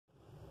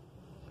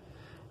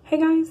Hey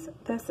guys,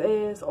 this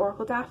is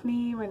Oracle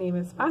Daphne. My name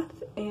is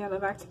Beth and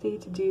I'm back today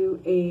to do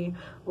a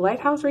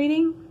Lighthouse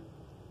reading.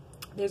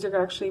 These are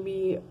going to actually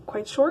be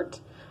quite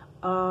short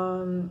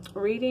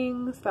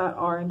readings that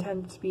are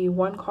intended to be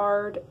one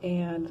card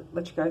and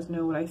let you guys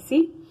know what I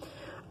see.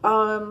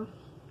 I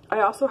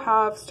also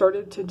have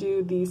started to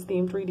do these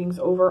themed readings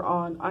over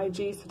on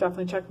IG, so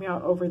definitely check me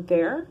out over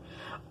there.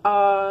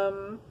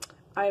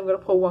 I'm going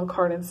to pull one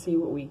card and see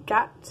what we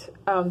get.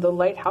 The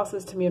lighthouse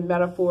is to me a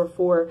metaphor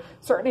for a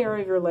certain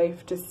area of your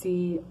life to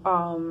see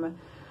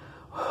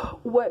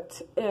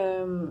what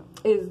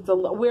is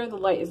where the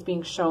light is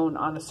being shown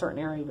on a certain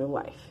area of your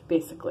life,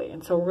 basically.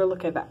 And so we're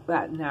looking at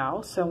that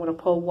now. So I'm going to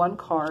pull one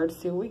card,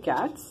 see what we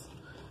get.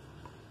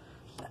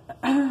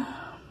 And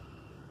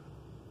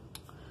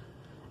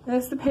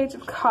it's the Page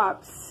of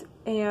Cups.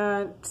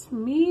 And to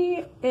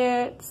me,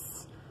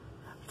 it's,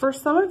 for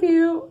some of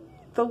you,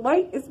 the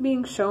light is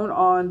being shown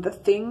on the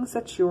things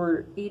that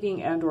you're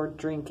eating and or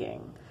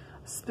drinking.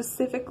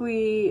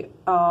 Specifically,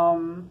 I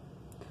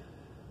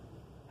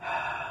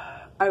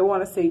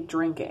want to say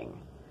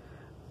drinking.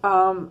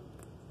 For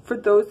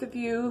those of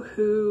you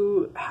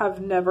who have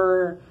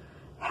never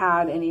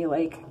had any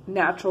like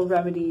natural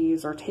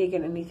remedies or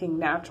taken anything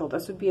natural,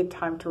 this would be a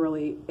time to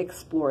really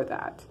explore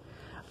that.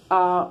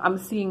 I'm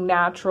seeing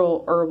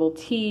natural herbal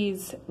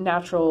teas,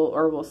 natural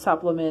herbal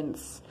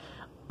supplements.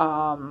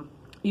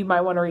 You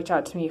might want to reach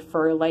out to me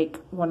for like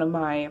one of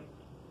my,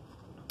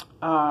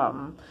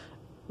 I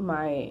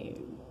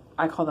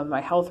call them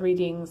my health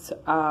readings,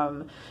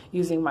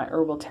 using my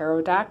herbal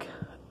tarot deck,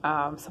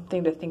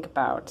 something to think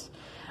about.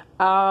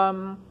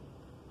 I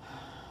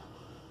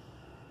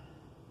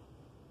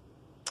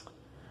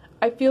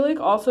feel like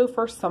also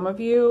for some of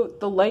you,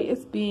 the light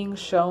is being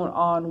shown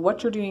on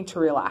what you're doing to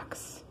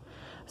relax.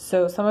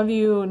 So some of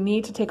you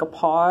need to take a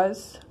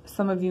pause.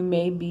 Some of you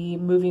may be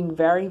moving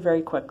very,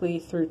 very quickly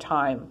through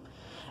time.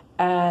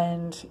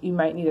 And you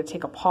might need to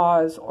take a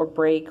pause or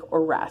break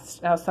or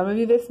rest. Now, some of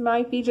you, this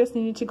might be just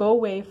needing to go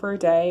away for a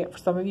day. For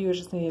some of you, it's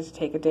just needing to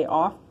take a day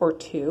off or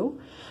two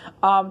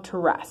to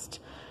rest.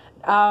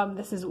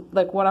 This is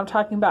like what I'm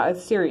talking about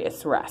is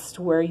serious rest,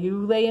 where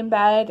you lay in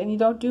bed and you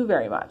don't do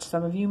very much.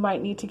 Some of you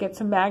might need to get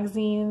some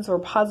magazines or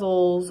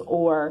puzzles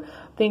or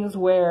things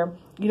where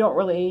you don't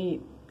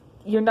really,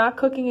 you're not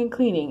cooking and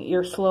cleaning,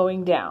 you're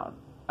slowing down.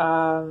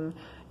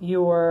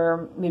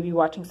 You're maybe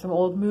watching some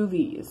old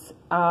movies.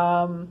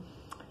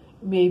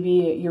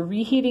 Maybe you're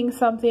reheating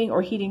something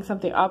or heating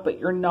something up, but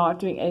you're not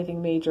doing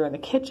anything major in the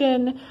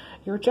kitchen.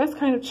 You're just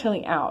kind of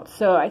chilling out.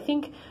 So I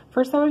think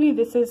for some of you,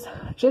 this is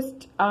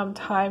just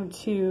time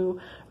to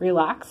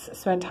relax,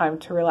 spend time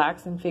to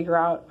relax and figure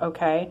out,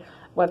 okay,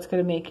 what's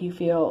going to make you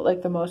feel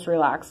like the most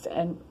relaxed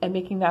and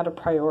making that a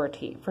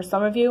priority. For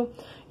some of you,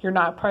 you're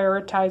not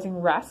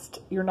prioritizing rest.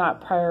 You're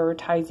not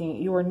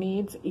prioritizing your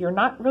needs. You're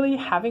not really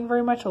having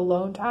very much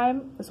alone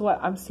time is what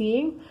I'm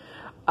seeing.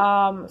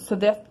 So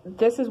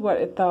this is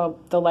what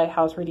the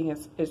Lighthouse reading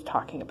is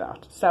talking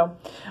about. So,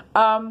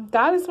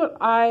 that is what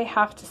I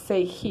have to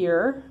say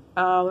here.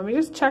 Let me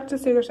just check to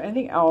see if there's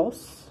anything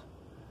else.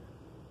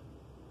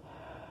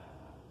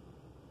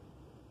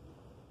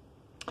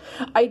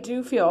 I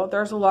do feel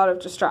there's a lot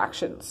of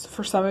distractions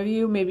for some of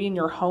you, maybe in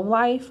your home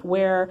life,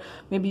 where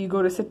maybe you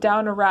go to sit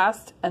down to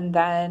rest and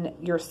then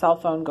your cell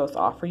phone goes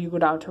off, or you go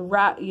down to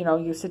rest,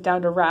 you sit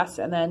down to rest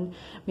and then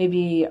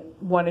maybe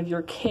one of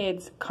your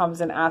kids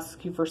comes and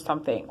asks you for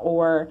something,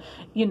 or,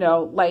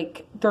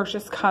 like there's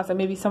just constant,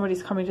 maybe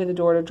somebody's coming to the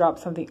door to drop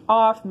something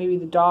off. Maybe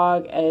the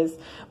dog is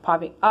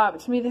popping up.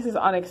 To me, this is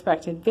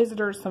unexpected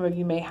visitors. Some of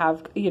you may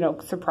have,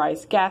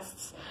 surprise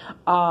guests,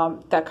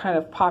 that kind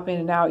of pop in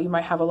and out. You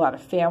might have a lot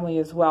of family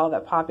as well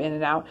that pop in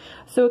and out.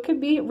 So it could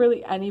be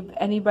really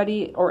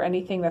anybody or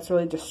anything that's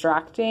really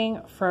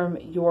distracting from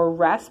your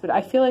rest. But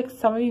I feel like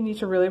some of you need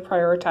to really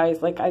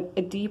prioritize like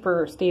a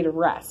deeper state of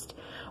rest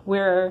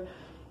where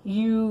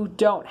you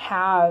don't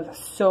have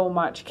so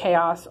much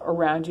chaos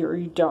around you, or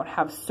you don't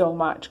have so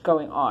much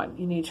going on.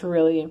 You need to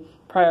really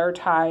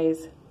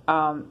prioritize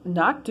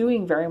not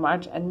doing very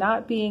much and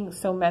not being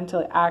so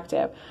mentally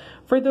active.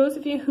 For those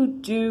of you who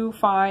do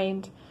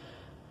find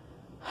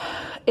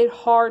it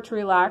hard to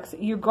relax,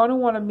 you're going to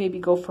want to maybe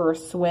go for a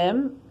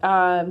swim,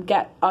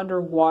 get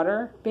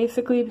underwater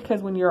basically,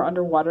 because when you're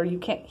underwater you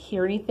can't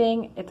hear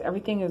anything.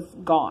 Everything is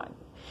gone.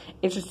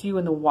 It's just you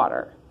in the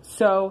water.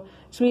 So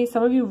to me,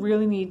 some of you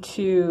really need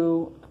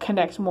to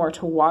connect more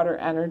to water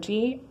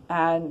energy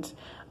and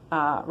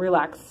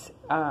relax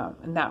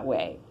in that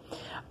way.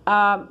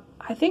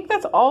 I think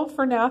that's all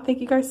for now. Thank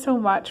you guys so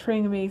much for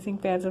being amazing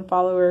fans and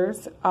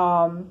followers.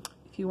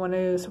 If you want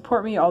to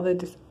support me, all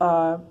the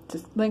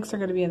links are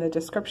going to be in the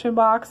description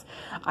box.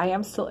 I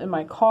am still in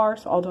my car,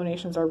 so all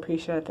donations are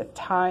appreciated at this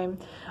time.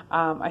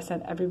 I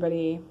send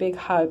everybody big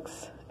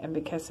hugs and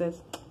big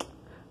kisses.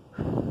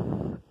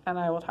 And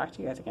I will talk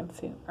to you guys again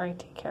soon. All right,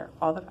 take care.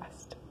 All the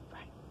best.